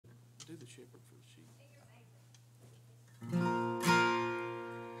shepherd for the sheep.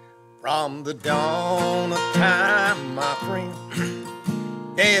 From the dawn of time, my friend,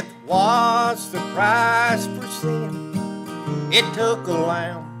 death was the price for sin. It took a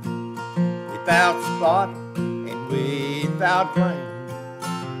lamb without spot and without blame.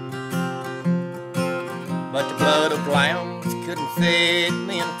 But the blood of lambs couldn't set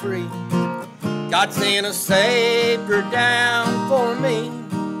men free. God sent a Savior down for me.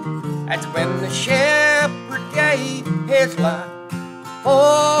 That's when the shepherd gave his life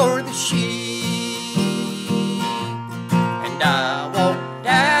for the sheep. And I walked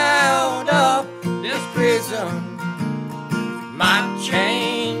out of this prison, my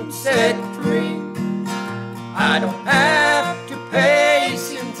chains set free. I don't have to pay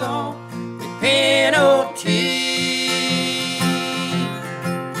sins on with penalty.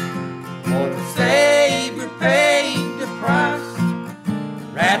 For the Savior paid the price. The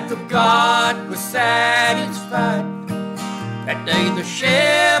wrath of God was satisfied. That day the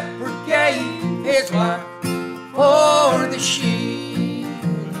shepherd gave his life for the sheep.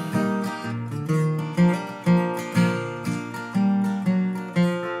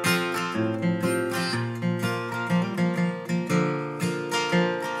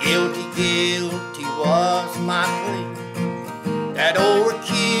 Guilty, guilty was my plea. That old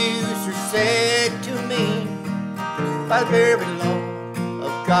accuser said to me, by the very law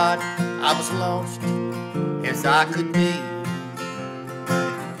of God I was lost as I could be.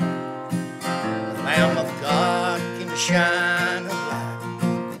 Lamb of God came to shine a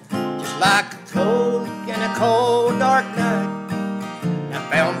light, just like a cold in a cold dark night. I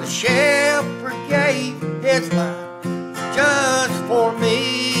found the shepherd gave his life just for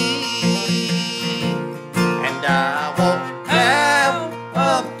me. And I walked out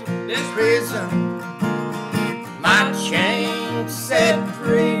of this prison, my chains set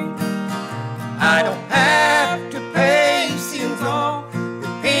free. I don't have to pay sins on the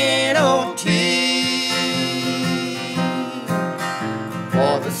penalty.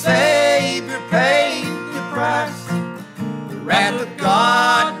 For the Savior paid the price. The wrath of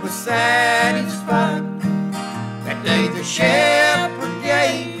God was satisfied. That day the shepherd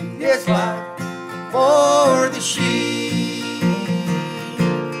gave his life for the sheep.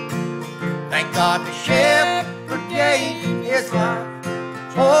 Thank God the shepherd gave his life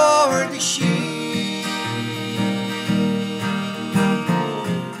for the sheep.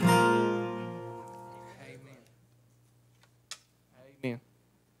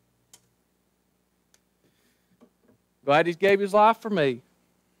 Glad he gave his life for me.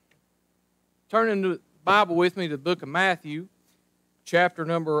 Turn into the Bible with me to the book of Matthew, chapter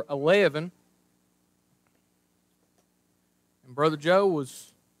number 11. And Brother Joe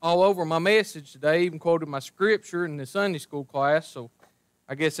was all over my message today, even quoted my scripture in the Sunday school class, so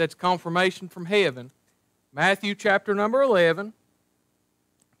I guess that's confirmation from heaven. Matthew chapter number 11.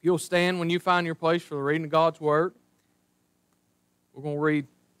 If you'll stand when you find your place for the reading of God's Word. We're going to read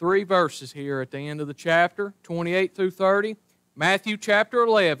 3 verses here at the end of the chapter, 28 through 30. Matthew chapter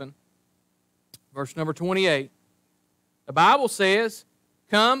 11, verse number 28. The Bible says,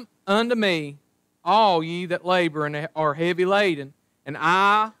 "Come unto me, all ye that labor and are heavy laden, and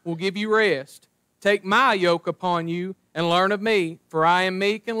I will give you rest. Take my yoke upon you, and learn of me, for I am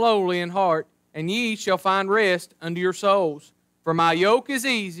meek and lowly in heart, and ye shall find rest unto your souls. For my yoke is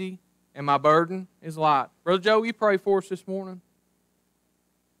easy, and my burden is light." Brother Joe, you pray for us this morning?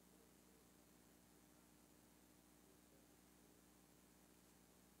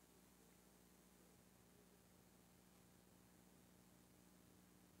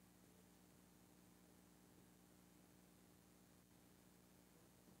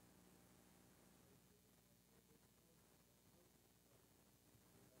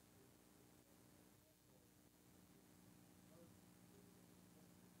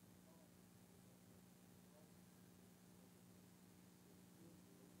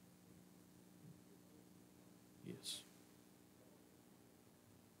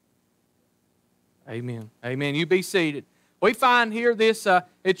 Amen. Amen. You be seated. We find here this,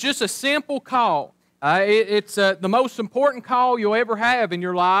 it's just a simple call. It's the most important call you'll ever have in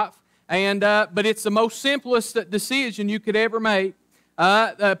your life, but it's the most simplest decision you could ever make.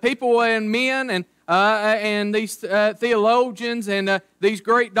 People and men and these theologians and these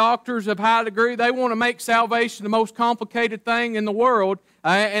great doctors of high degree, they want to make salvation the most complicated thing in the world,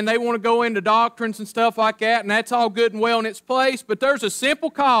 and they want to go into doctrines and stuff like that, and that's all good and well in its place, but there's a simple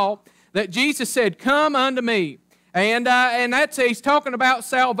call that Jesus said, "Come unto me." And he's talking about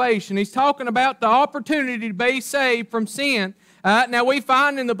salvation. He's talking about the opportunity to be saved from sin. Now we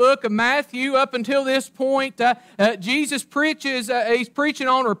find in the book of Matthew up until this point, Jesus preaches, he's preaching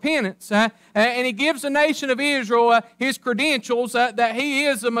on repentance, and he gives the nation of Israel his credentials that he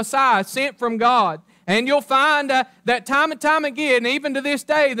is the Messiah sent from God. And you'll find that time and time again, even to this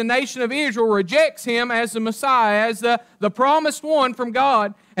day, the nation of Israel rejects him as the Messiah, as the promised one from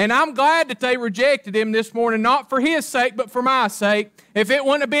God. And I'm glad that they rejected him this morning, not for his sake, but for my sake. If it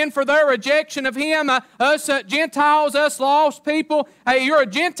wouldn't have been for their rejection of him, us Gentiles, us lost people, hey, you're a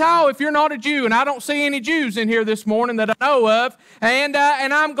Gentile if you're not a Jew. And I don't see any Jews in here this morning that I know of. And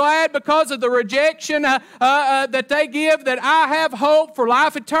I'm glad because of the rejection that they give that I have hope for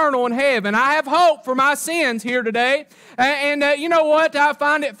life eternal in heaven. I have hope for my sins here today. And you know what? I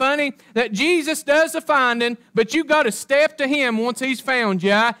find it funny that Jesus does the finding, but you got to step to him once he's found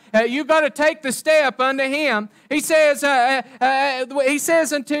you. You got to take the step unto him. He says here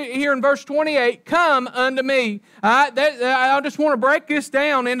in verse 28, come unto me. I just want to break this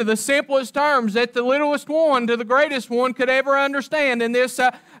down into the simplest terms that the littlest one to the greatest one could ever understand in this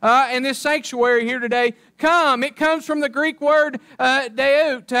sanctuary here today. Come. It comes from the Greek word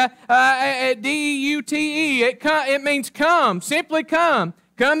deut, D-E-U-T-E. It means come. Simply come.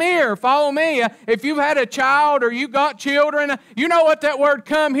 Come here, follow me. If you've had a child or you got children, you know what that word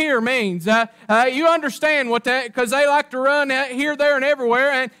come here means. You understand what that, because they like to run here, there, and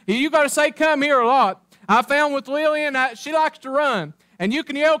everywhere, and you got to say come here a lot. I found with Lillian, she likes to run. And you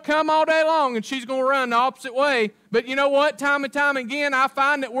can yell come all day long, and she's going to run the opposite way. But you know what? Time and time again, I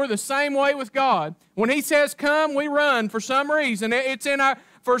find that we're the same way with God. When he says come, we run for some reason.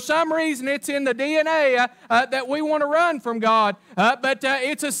 For some reason, it's in the DNA that we want to run from God. But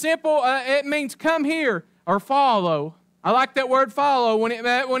it's a simple, it means come here or follow. I like that word follow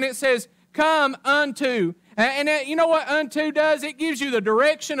when it says come unto. And you know what unto does? It gives you the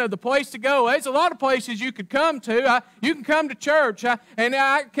direction of the place to go. There's a lot of places you could come to. You can come to church. Can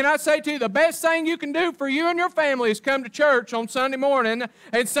I say to you, the best thing you can do for you and your family is come to church on Sunday morning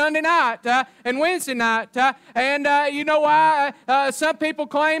and Sunday night and Wednesday night. You know why? Some people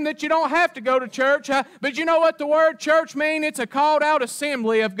claim that you don't have to go to church. But you know what the word church means? It's a called out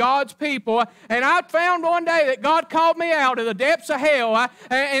assembly of God's people. And I found one day that God called me out of the depths of hell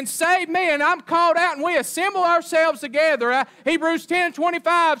and saved me. And I'm called out and we assemble ourselves together. Hebrews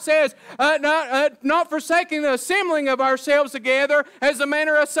 10:25 says, not forsaking the assembling of ourselves together as the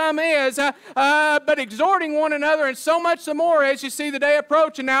manner of some is, but exhorting one another, and so much the more as you see the day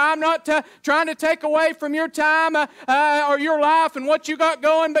approaching. Now, I'm not trying to take away from your time or your life and what you got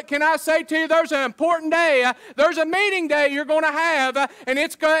going, but can I say to you, there's an important day. There's a meeting day you're going to have, and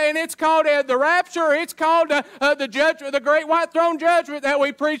it's called the rapture. It's called the judgment, the great white throne judgment that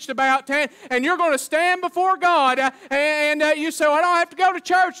we preached about, and you're going to stand before God, and you say, well, I don't have to go to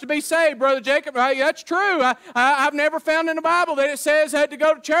church to be saved, Brother Jacob. That's true. I've never found in the Bible that it says to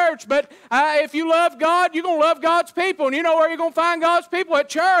go to church, but if you love God, you're going to love God's people, and you know where you're going to find God's people? At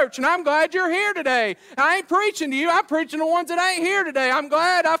church, and I'm glad you're here today. I ain't preaching to you. I'm preaching to the ones that ain't here today. I'm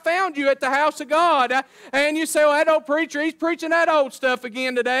glad I found you at the house of God. And you say, well, that old preacher, he's preaching that old stuff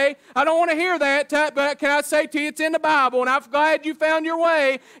again today. I don't want to hear that, but can I say to you, it's in the Bible, and I'm glad you found your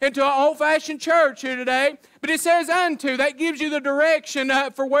way into an old-fashioned church here today. But it says unto, that gives you the direction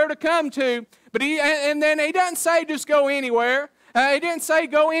for where to come to. But then he doesn't say just go anywhere. He didn't say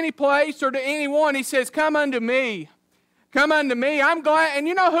go any place or to anyone. He says come unto me. Come unto me. I'm glad. And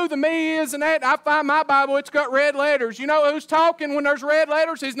you know who the me is in that? I find my Bible, it's got red letters. You know who's talking when there's red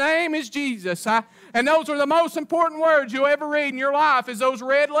letters? His name is Jesus. And those are the most important words you'll ever read in your life is those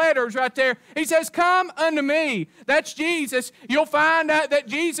red letters right there. He says, come unto me. That's Jesus. You'll find that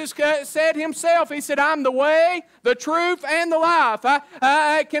Jesus said himself, he said, I'm the way, the truth, and the life.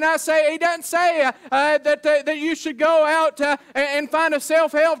 Can I say, he doesn't say that you should go out and find a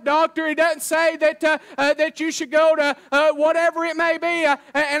self-help doctor. He doesn't say that you should go to whatever it may be.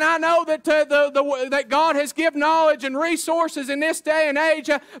 And I know that that God has given knowledge and resources in this day and age.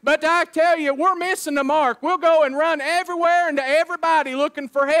 But I tell you, we're missing the mark. We'll go and run everywhere and to everybody looking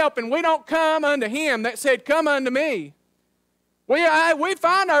for help, and we don't come unto him that said, come unto me. We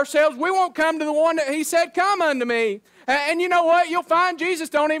find ourselves, we won't come to the one that he said, come unto me. And you know what? You'll find Jesus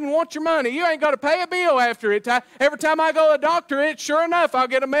don't even want your money. You ain't got to pay a bill after it. Every time I go to the doctor, sure enough, I'll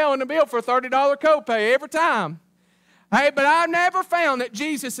get a mail in the bill for a $30 copay every time. Hey, but I've never found that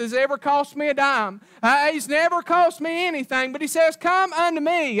Jesus has ever cost me a dime. He's never cost me anything, but he says, come unto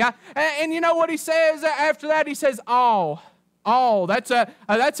me. And you know what he says after that? He says, all. All. That's an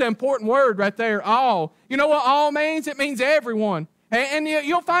important word right there, all. You know what all means? It means everyone. And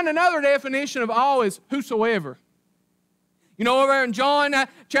you'll find another definition of all is whosoever. You know, over in John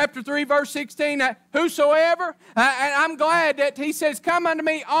chapter 3, verse 16, whosoever, and I'm glad that he says, come unto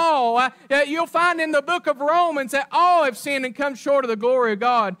me all. You'll find in the book of Romans that all have sinned and come short of the glory of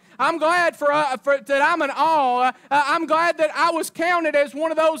God. I'm glad that I'm an all. I'm glad that I was counted as one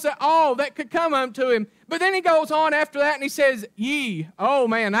of those that all that could come unto him. But then he goes on after that and he says, ye. Oh,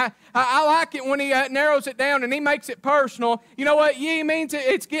 man, I like it when he narrows it down and he makes it personal. You know what ye means?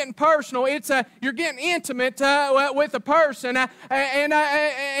 It's getting personal. It's you're getting intimate with a person.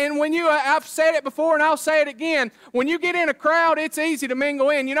 And when you, I've said it before and I'll say it again, when you get in a crowd, it's easy to mingle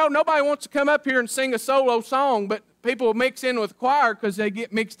in. You know, nobody wants to come up here and sing a solo song, but people mix in with the choir because they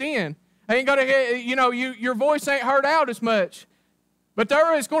get mixed in. They ain't gonna, you know, your voice ain't heard out as much. But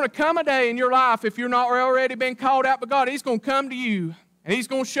there is going to come a day in your life, if you're not already been called out by God, He's going to come to you, and He's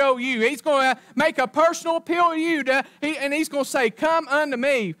going to show you. He's going to make a personal appeal to you, and He's going to say, come unto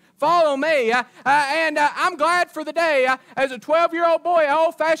me. Follow me. And I'm glad for the day. As a 12-year-old boy at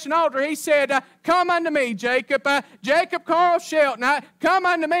old-fashioned altar, he said, come unto me, Jacob. Jacob Carl Shelton, come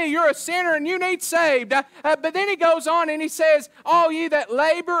unto me. You're a sinner and you need saved. But then he goes on and he says, all ye that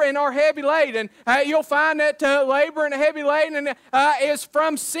labor and are heavy laden. You'll find that labor and heavy laden is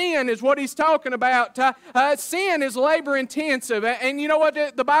from sin, is what he's talking about. Sin is labor intensive. And you know what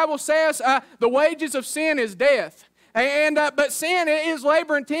the Bible says? The wages of sin is death. But sin is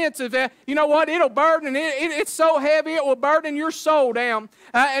labor intensive. You know what? It'll burden. It's so heavy it will burden your soul down.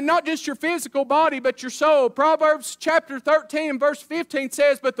 And not just your physical body, but your soul. Proverbs chapter 13 and verse 15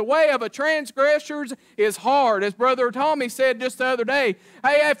 says, but the way of a transgressor is hard, as Brother Tommy said just the other day.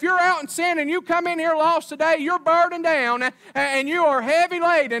 Hey, if you're out in sin and you come in here lost today, you're burdened down and you are heavy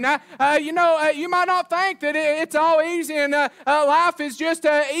laden. You know, you might not think that it's all easy and life is just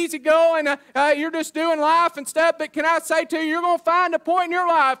easy going. You're just doing life and stuff, but can I say to you, you're going to find a point in your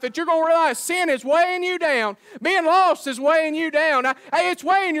life that you're going to realize sin is weighing you down. Being lost is weighing you down. It's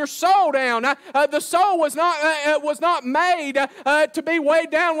weighing your soul down. The soul was not made to be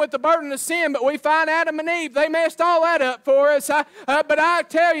weighed down with the burden of sin, but we find Adam and Eve, they messed all that up for us. But I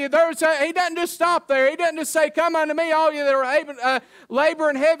tell you, He doesn't just stop there. He doesn't just say, come unto me, all you that are labor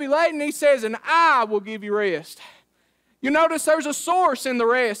and heavy laden. He says, and I will give you rest. You notice there's a source in the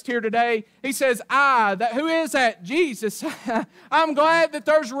rest here today. He says, who is that? Jesus. I'm glad that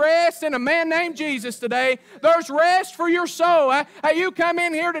there's rest in a man named Jesus today. There's rest for your soul. You come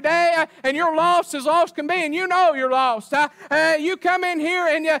in here today and you're lost as lost can be, and you know you're lost. You come in here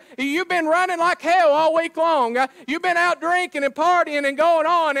and you've been running like hell all week long. You've been out drinking and partying and going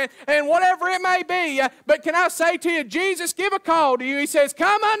on and whatever it may be. But can I say to you, Jesus give a call to you. He says,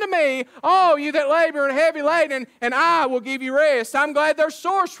 come unto me, all you that labor and heavy laden, and I will give you rest. I'm glad there's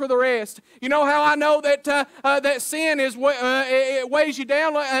source for the rest. You know how I know that that sin it weighs you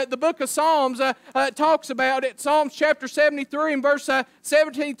down? The book of Psalms talks about it. Psalms chapter 73 and verse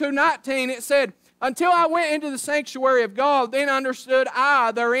 17 through 19, it said, until I went into the sanctuary of God, then understood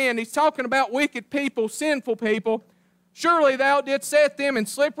I therein. He's talking about wicked people, sinful people. Surely thou didst set them in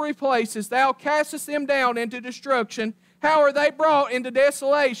slippery places. Thou castest them down into destruction. How are they brought into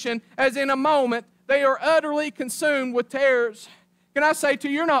desolation, as in a moment they are utterly consumed with terrors. Can I say to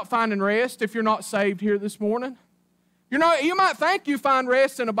you, you're not finding rest if you're not saved here this morning. You might think you find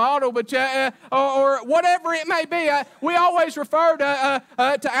rest in a bottle, but or whatever it may be. We always refer to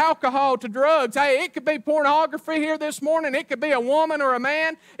alcohol, to drugs. Hey, it could be pornography here this morning. It could be a woman or a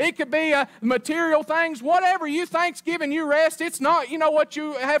man. It could be material things. Whatever you think's giving you rest, it's not. You know what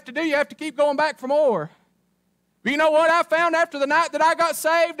you have to do? You have to keep going back for more. But you know what I found after the night that I got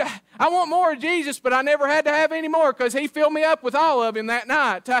saved? I want more of Jesus, but I never had to have any more because He filled me up with all of Him that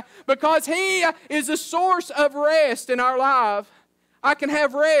night. Because He is the source of rest in our life. I can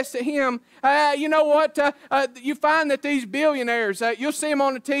have rest at Him. You know what? You find that these billionaires, you'll see them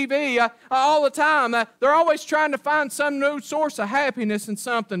on the TV all the time. They're always trying to find some new source of happiness in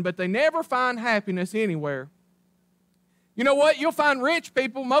something, but they never find happiness anywhere. You know what? You'll find rich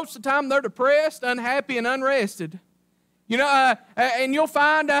people, most of the time they're depressed, unhappy, and unrested. You know, and you'll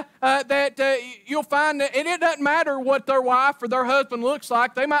find that it doesn't matter what their wife or their husband looks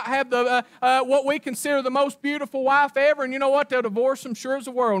like. They might have what we consider the most beautiful wife ever, and you know what? They'll divorce them sure as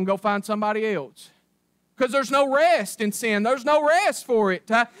the world and go find somebody else. Because there's no rest in sin. There's no rest for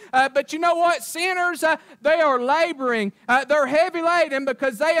it. But you know what? Sinners, they are laboring. They're heavy laden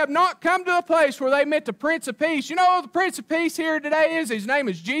because they have not come to a place where they met the Prince of Peace. You know who the Prince of Peace here today is? His name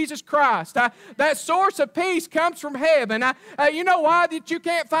is Jesus Christ. That source of peace comes from heaven. You know why that you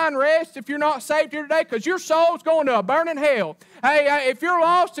can't find rest if you're not saved here today? Because your soul's going to a burning hell. Hey, if you're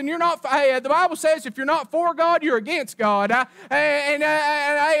lost and you're not, the Bible says if you're not for God, you're against God. And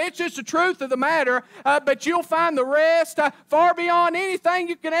it's just the truth of the matter, but you'll find the rest far beyond anything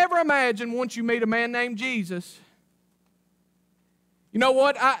you can ever imagine once you meet a man named Jesus. You know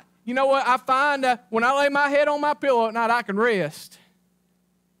what? I find when I lay my head on my pillow at night, I can rest.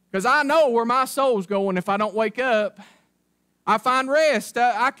 Because I know where my soul's going if I don't wake up. I find rest.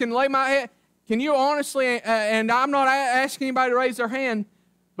 I can lay my head. Can you honestly, and I'm not asking anybody to raise their hand,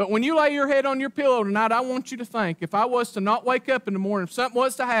 but when you lay your head on your pillow tonight, I want you to think, if I was to not wake up in the morning, if something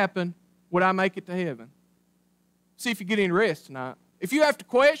was to happen, would I make it to heaven? See if you get any rest tonight. If you have to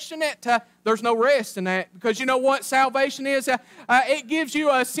question it, there's no rest in that. Because you know what salvation is? It gives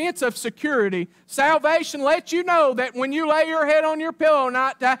you a sense of security. Salvation lets you know that when you lay your head on your pillow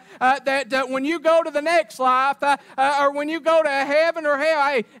tonight, that when you go to the next life, or when you go to heaven or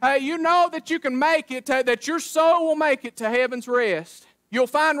hell, you know that you can make it, that your soul will make it to heaven's rest. You'll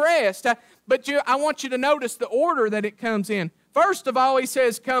find rest. But I want you to notice the order that it comes in. First of all, he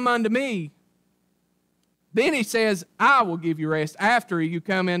says, come unto me. Then he says, I will give you rest after you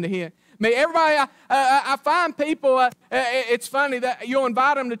come into him. Everybody, I find people, it's funny that you'll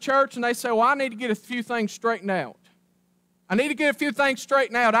invite them to church and they say, well, I need to get a few things straightened out. I need to get a few things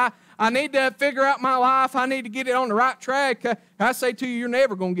straightened out. I need to figure out my life. I need to get it on the right track. I say to you, you're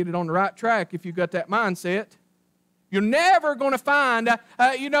never going to get it on the right track if you've got that mindset. You're never going to find,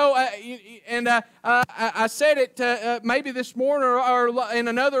 I said it maybe this morning or in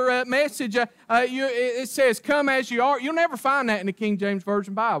another message, it says, come as you are. You'll never find that in the King James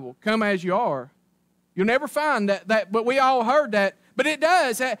Version Bible, come as you are. You'll never find that, but we all heard that. But it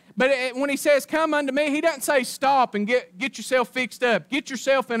does. When he says, come unto me, he doesn't say stop and get yourself fixed up. Get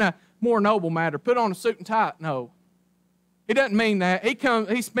yourself in a more noble manner. Put on a suit and tie. No. He doesn't mean that. He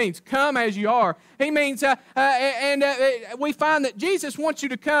means come as you are. He means, we find that Jesus wants you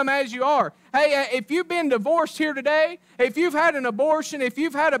to come as you are. Hey, if you've been divorced here today, if you've had an abortion, if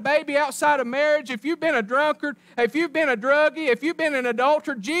you've had a baby outside of marriage, if you've been a drunkard, if you've been a druggie, if you've been an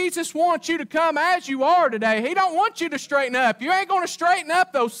adulterer, Jesus wants you to come as you are today. He don't want you to straighten up. You ain't going to straighten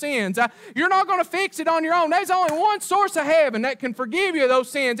up those sins. You're not going to fix it on your own. There's only one source of heaven that can forgive you of those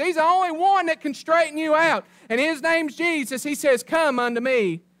sins. He's the only one that can straighten you out. And his name's Jesus. He says, come unto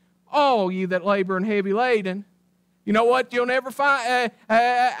me, all ye that labor and heavy laden. You know what? You'll never find...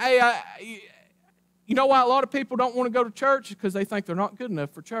 you know why a lot of people don't want to go to church? Because they think they're not good enough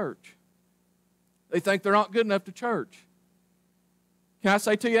for church. They think they're not good enough to church. Can I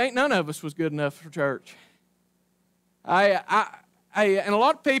say to you, ain't none of us was good enough for church. And a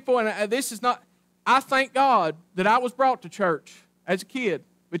lot of people, and this is not... I thank God that I was brought to church as a kid.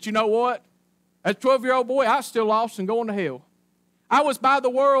 But you know what? As a 12-year-old boy, I was still lost and going to hell. I was by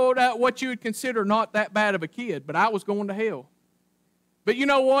the world what you would consider not that bad of a kid, but I was going to hell. But you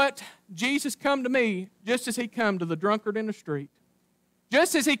know what? Jesus come to me just as he come to the drunkard in the street.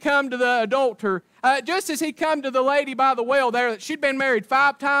 Just as he come to the adulterer. Just as he come to the lady by the well there that she'd been married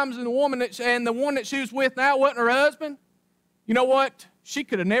 5 times and the one that she was with now wasn't her husband. You know what? She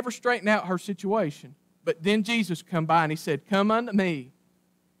could have never straightened out her situation. But then Jesus come by and he said, come unto me.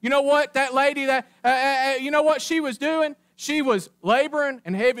 You know what? That lady, you know what she was doing? She was laboring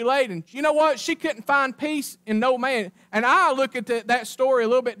and heavy laden. You know what? She couldn't find peace in no man. And I look at that story a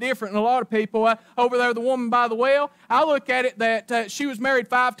little bit different than a lot of people. Over there, the woman by the well, I look at it that she was married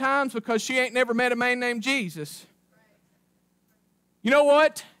 5 times because she ain't never met a man named Jesus. You know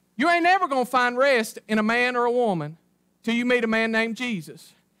what? You ain't never going to find rest in a man or a woman till you meet a man named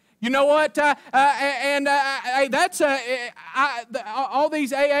Jesus. You know what? That's all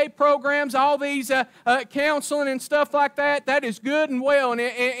these AA programs, all these counseling and stuff like that. That is good and well in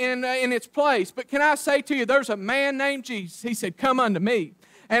its place. But can I say to you, there's a man named Jesus. He said, "Come unto me."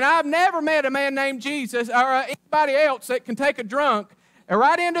 And I've never met a man named Jesus or anybody else that can take a drunk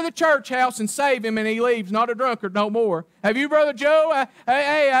right into the church house and save him, and he leaves not a drunkard no more. Have you, Brother Joe?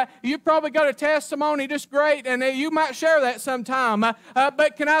 You've probably got a testimony just great, and you might share that sometime.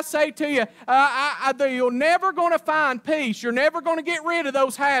 But can I say to you, you're never going to find peace. You're never going to get rid of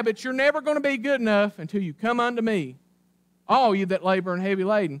those habits. You're never going to be good enough until you come unto me, all you that labor and heavy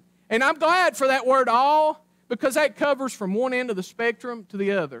laden. And I'm glad for that word all, because that covers from one end of the spectrum to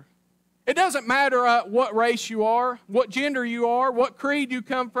the other. It doesn't matter what race you are, what gender you are, what creed you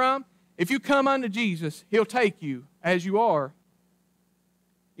come from. If you come unto Jesus, He'll take you as you are.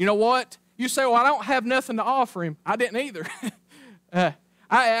 You know what? You say, well, I don't have nothing to offer Him. I didn't either.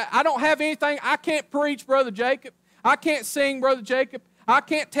 I don't have anything. I can't preach, Brother Jacob. I can't sing, Brother Jacob. I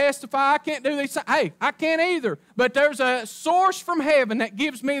can't testify. I can't do these things. Hey, I can't either. But there's a source from heaven that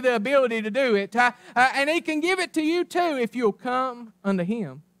gives me the ability to do it. And He can give it to you too if you'll come unto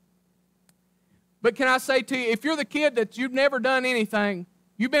Him. But can I say to you, if you're the kid that you've never done anything,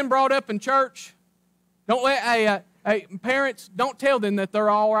 You've been brought up in church. Don't let parents, don't tell them that they're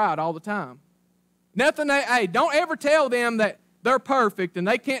all right all the time. Don't ever tell them that they're perfect and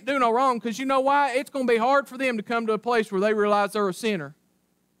they can't do no wrong, because you know why? It's going to be hard for them to come to a place where they realize they're a sinner.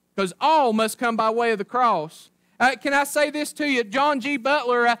 Because all must come by way of the cross. Can I say this to you? John G.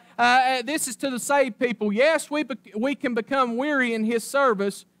 Butler, this is to the saved people. Yes, we can become weary in His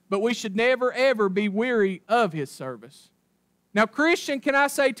service, but we should never, ever be weary of His service. Now, Christian, can I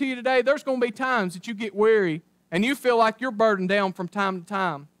say to you today, there's going to be times that you get weary and you feel like you're burdened down from time to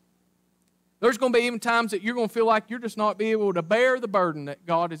time. There's going to be even times that you're going to feel like you're just not be able to bear the burden that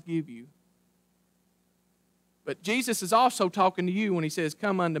God has given you. But Jesus is also talking to you when He says,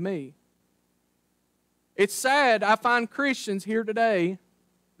 come unto me. It's sad, I find Christians here today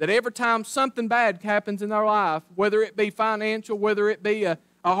that every time something bad happens in their life, whether it be financial, whether it be a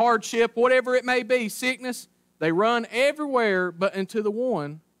hardship, whatever it may be, sickness, they run everywhere but into the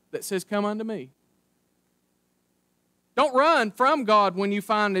one that says, come unto me. Don't run from God when you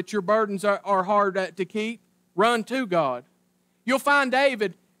find that your burdens are hard to keep. Run to God. You'll find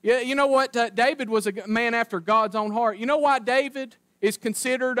David. You know what? David was a man after God's own heart. You know why David is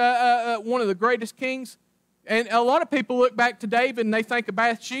considered one of the greatest kings? And a lot of people look back to David and they think of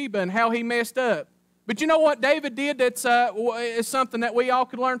Bathsheba and how he messed up. But you know what David did that's is something that we all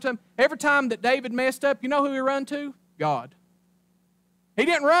could learn from him? Every time that David messed up, you know who he run to? God. He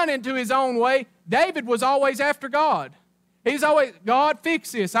didn't run into his own way. David was always after God. He's always, God,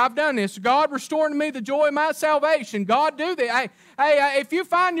 fix this. I've done this. God, restore to me the joy of my salvation. God, do that. Hey, if you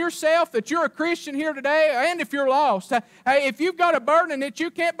find yourself that you're a Christian here today, and if you're lost, if you've got a burden that you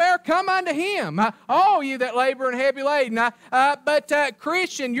can't bear, come unto Him. All you that labor and heavy laden. But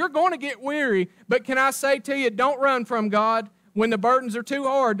Christian, you're going to get weary. But can I say to you, don't run from God. When the burdens are too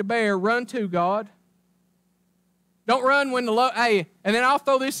hard to bear, run to God. Don't run when and then I'll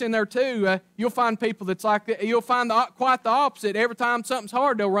throw this in there too. You'll find people that's like that. You'll find quite the opposite. Every time something's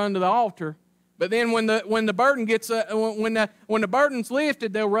hard, they'll run to the altar. But then when the burden gets when the burden's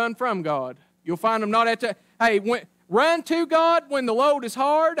lifted, they'll run from God. You'll find them not at the run to God when the load is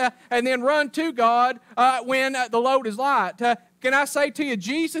hard, and then run to God when the load is light. Can I say to you,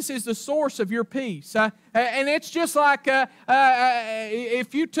 Jesus is the source of your peace. And it's just like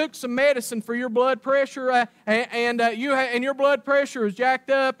if you took some medicine for your blood pressure and your blood pressure is jacked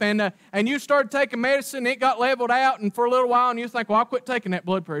up and you started taking medicine, it got leveled out, and for a little while and you think, well, I'll quit taking that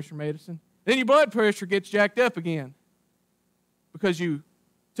blood pressure medicine. Then your blood pressure gets jacked up again because you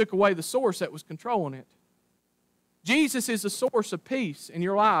took away the source that was controlling it. Jesus is the source of peace in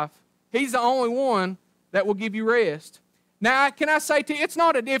your life. He's the only one that will give you rest. Now, can I say to you, it's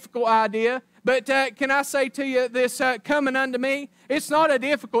not a difficult idea, but can I say to you this coming unto me? It's not a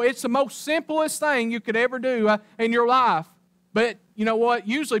difficult, it's the most simplest thing you could ever do in your life. But you know what?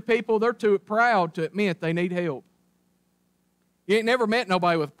 Usually people, they're too proud to admit they need help. You ain't never met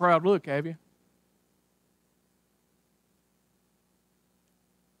nobody with a proud look, have you?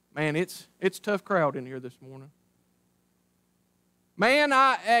 Man, it's a tough crowd in here this morning. Man,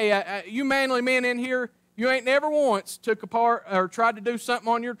 you manly men in here, you ain't never once took apart or tried to do something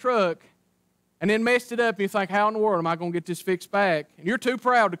on your truck and then messed it up and you think, how in the world am I going to get this fixed back? And you're too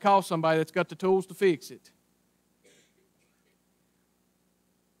proud to call somebody that's got the tools to fix it.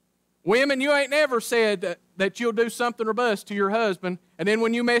 Women, you ain't never said that you'll do something robust to your husband, and then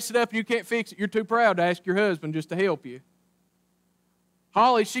when you mess it up and you can't fix it, you're too proud to ask your husband just to help you.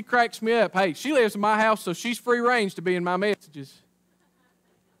 Holly, she cracks me up. Hey, she lives in my house, so she's free range to be in my messages.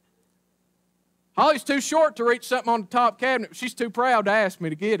 Holly's too short to reach something on the top cabinet. She's too proud to ask me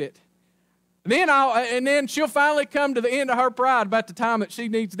to get it. And then she'll finally come to the end of her pride about the time that she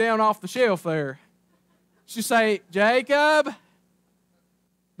needs down off the shelf there. She'll say, Jacob.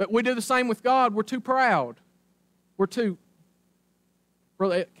 But we do the same with God. We're too proud. We're too,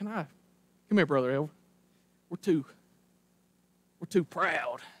 brother, come here, Brother Elvin. We're too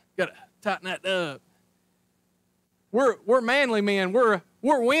proud. Got to tighten that up. We're manly men. We're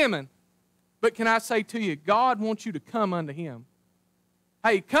women. But can I say to you, God wants you to come unto Him.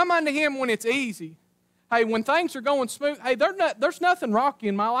 Hey, come unto Him when it's easy. Hey, when things are going smooth. Hey, there's nothing rocky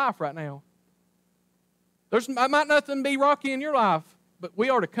in my life right now. Might nothing be rocky in your life, but we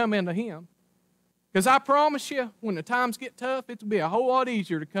are to come into Him. Because I promise you, when the times get tough, it'll be a whole lot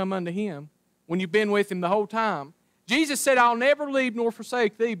easier to come unto Him when you've been with Him the whole time. Jesus said, I'll never leave nor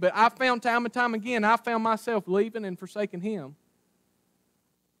forsake thee, but I found time and time again, I found myself leaving and forsaking Him.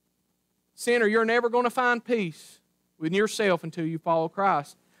 Sinner, you're never going to find peace with yourself until you follow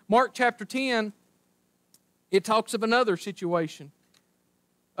Christ. Mark chapter 10, it talks of another situation,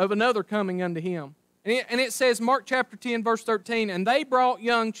 of another coming unto Him. And it says, Mark chapter 10, verse 13, and they brought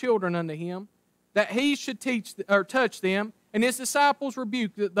young children unto him, that he should teach or touch them, and his disciples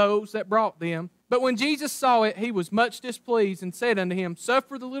rebuked those that brought them. But when Jesus saw it, he was much displeased, and said unto him,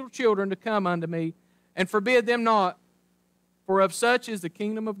 Suffer the little children to come unto me, and forbid them not, for of such is the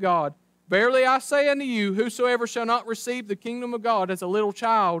kingdom of God. Verily I say unto you, whosoever shall not receive the kingdom of God as a little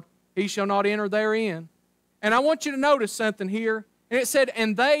child, he shall not enter therein. And I want you to notice something here. And it said,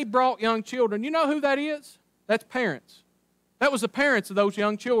 and they brought young children. You know who that is? That's parents. That was the parents of those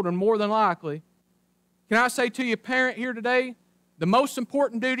young children, more than likely. Can I say to you, parent here today, the most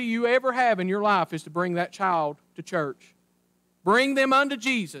important duty you ever have in your life is to bring that child to church. Bring them unto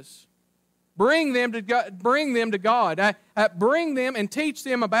Jesus. Bring them to God. Bring them and teach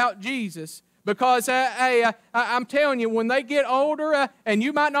them about Jesus. Because I'm telling you, when they get older and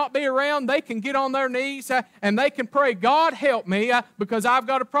you might not be around, they can get on their knees and they can pray, God help me because I've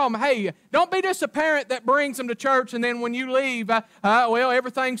got a problem. Hey, don't be just a parent that brings them to church and then when you leave, well,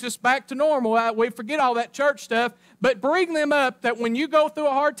 everything's just back to normal. We forget all that church stuff. But bring them up that when you go through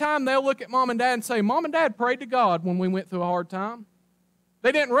a hard time, they'll look at mom and dad and say, Mom and Dad prayed to God when we went through a hard time.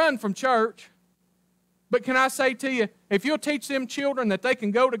 They didn't run from church. But can I say to you, if you'll teach them children that they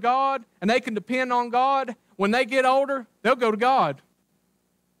can go to God and they can depend on God, when they get older, they'll go to God.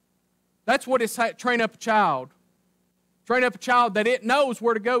 That's what it's like, train up a child. Train up a child that it knows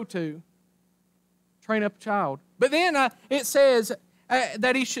where to go to. Train up a child. But then it says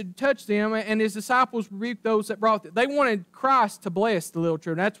that he should touch them, and his disciples rebuked those that brought them. They wanted Christ to bless the little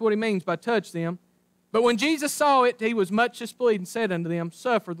children. That's what he means by touch them. But when Jesus saw it, he was much displeased and said unto them,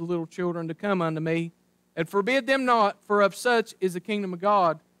 Suffer the little children to come unto me, and forbid them not, for of such is the kingdom of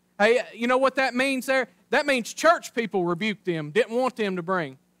God. Hey, you know what that means there? That means church people rebuked them, didn't want them to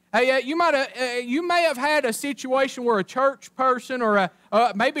bring. Hey, you may have had a situation where a church person or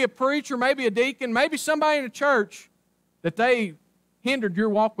maybe a preacher, maybe a deacon, maybe somebody in the church, that they hindered your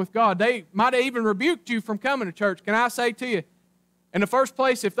walk with God. They might have even rebuked you from coming to church. Can I say to you, in the first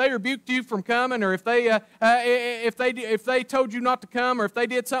place, if they rebuked you from coming, or if they told you not to come, or if they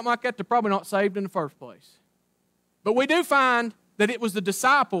did something like that, they're probably not saved in the first place. But we do find that it was the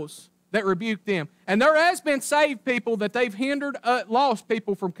disciples that rebuked them. And there has been saved people that they've hindered lost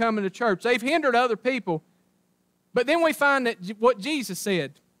people from coming to church. They've hindered other people. But then we find that what Jesus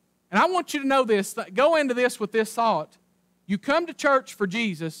said, and I want you to know this, go into this with this thought. You come to church for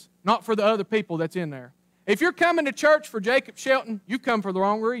Jesus, not for the other people that's in there. If you're coming to church for Jacob Shelton, you come for the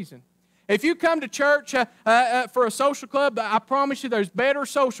wrong reason. If you come to church for a social club, I promise you there's better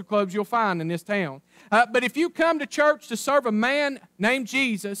social clubs you'll find in this town. But if you come to church to serve a man named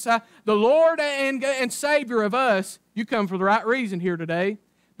Jesus, the Lord and Savior of us, you come for the right reason here today.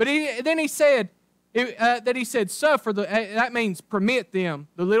 But then he said, suffer, that means permit them,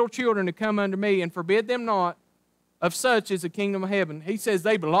 the little children, to come unto me, and forbid them not, of such is the kingdom of heaven. He says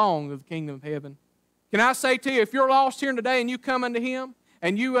they belong to the kingdom of heaven. Can I say to you, if you're lost here today and you come unto Him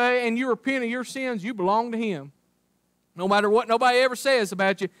and you repent of your sins, you belong to Him. No matter what nobody ever says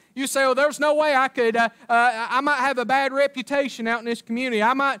about you. You say, well, there's no way I could, I might have a bad reputation out in this community.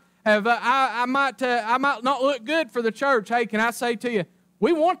 I might not look good for the church. Hey, can I say to you,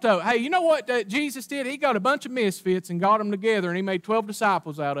 we want to. Hey, you know what Jesus did? He got a bunch of misfits and got them together, and He made 12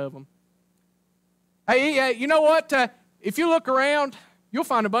 disciples out of them. Hey, you know what? If you look around, you'll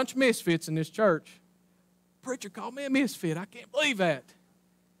find a bunch of misfits in this church. Preacher called me a misfit. I can't believe that.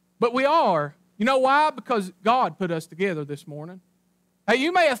 But we are. You know why? Because God put us together this morning. Hey,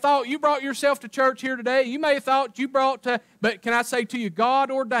 you may have thought you brought yourself to church here today. You may have thought you but can I say to you, God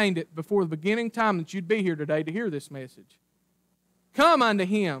ordained it before the beginning time that you'd be here today to hear this message. Come unto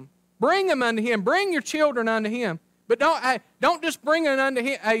Him. Bring them unto Him. Bring your children unto Him. But don't just bring them unto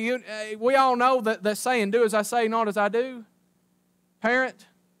Him. We all know that saying, do as I say, not as I do. Parent,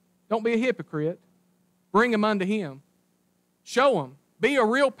 don't be a hypocrite. Bring them unto Him. Show them. Be a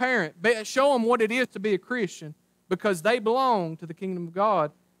real parent. Show them what it is to be a Christian, because they belong to the kingdom of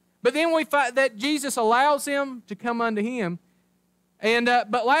God. But then we find that Jesus allows them to come unto Him. And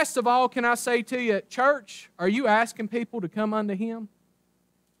but last of all, can I say to you, church, are you asking people to come unto Him?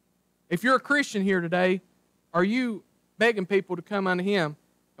 If you're a Christian here today, are you begging people to come unto Him?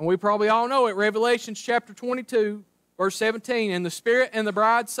 And we probably all know it. Revelation chapter 22, verse 17. And the Spirit and the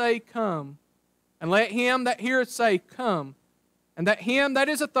bride say, Come. And let him that heareth say, Come. And that him that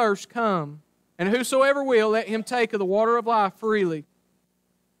is athirst, come. And whosoever will, let him take of the water of life freely.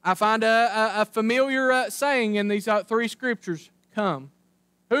 I find a familiar saying in these three scriptures. Come.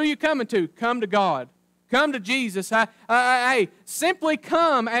 Who are you coming to? Come to God. Come to Jesus. Hey, simply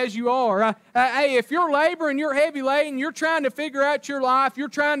come as you are. Hey, if you're laboring, you're heavy laden, you're trying to figure out your life, you're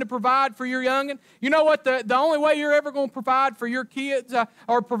trying to provide for your youngin', you know what? The only way you're ever going to provide for your kids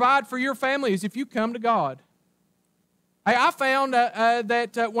or provide for your family is if you come to God. Hey, I found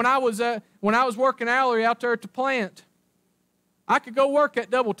that when I was working hourly out there at the plant, I could go work at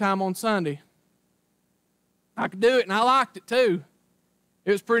double time on Sunday. I could do it, and I liked it too.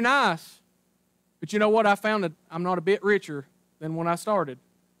 It was pretty nice. But you know what? I found that I'm not a bit richer than when I started.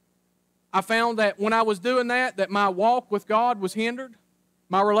 I found that when I was doing that my walk with God was hindered.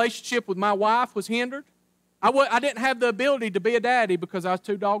 My relationship with my wife was hindered. I didn't have the ability to be a daddy because I was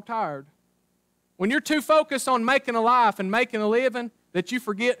too dog tired. When you're too focused on making a life and making a living that you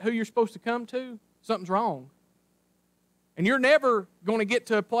forget who you're supposed to come to, something's wrong. And you're never going to get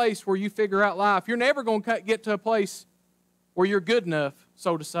to a place where you figure out life. You're never going to get to a place where you're good enough,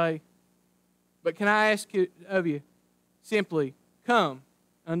 so to say. But can I ask of you, simply, come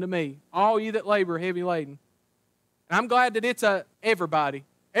unto me, all ye that labor heavy laden. And I'm glad that it's everybody.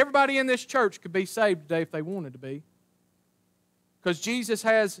 Everybody in this church could be saved today if they wanted to be. Because Jesus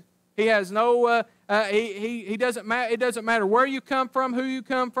He has no, He doesn't matter. It doesn't matter where you come from, who you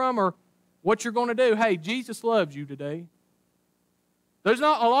come from, or what you're going to do. Hey, Jesus loves you today. There's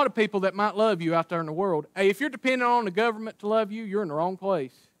not a lot of people that might love you out there in the world. Hey, if you're depending on the government to love you, you're in the wrong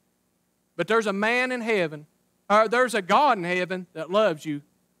place. But there's a man in heaven, or there's a God in heaven that loves you.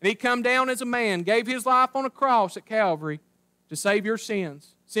 And He come down as a man, gave His life on a cross at Calvary to save your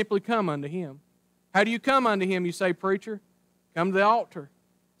sins. Simply come unto Him. How do you come unto Him, you say, preacher? Come to the altar.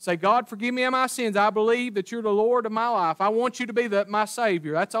 Say, God, forgive me of my sins. I believe that you're the Lord of my life. I want you to be my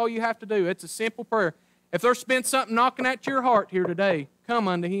Savior. That's all you have to do. It's a simple prayer. If there's been something knocking at your heart here today, come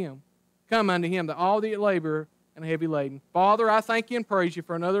unto Him. Come unto Him, that all that labor and heavy laden. Father, I thank you and praise you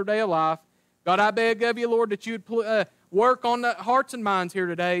for another day of life. God, I beg of you, Lord, that you would work on the hearts and minds here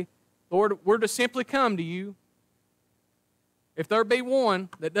today. Lord, we're to simply come to you. If there be one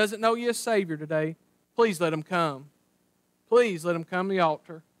that doesn't know you as Savior today, please let them come. Please let them come to the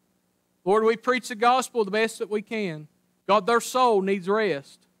altar. Lord, we preach the gospel the best that we can. God, their soul needs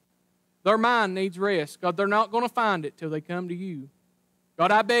rest. Their mind needs rest. God, they're not going to find it till they come to you.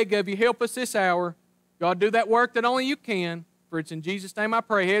 God, I beg of you, help us this hour. God, do that work that only you can. For it's in Jesus' name I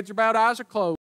pray. Heads are bowed, eyes are closed.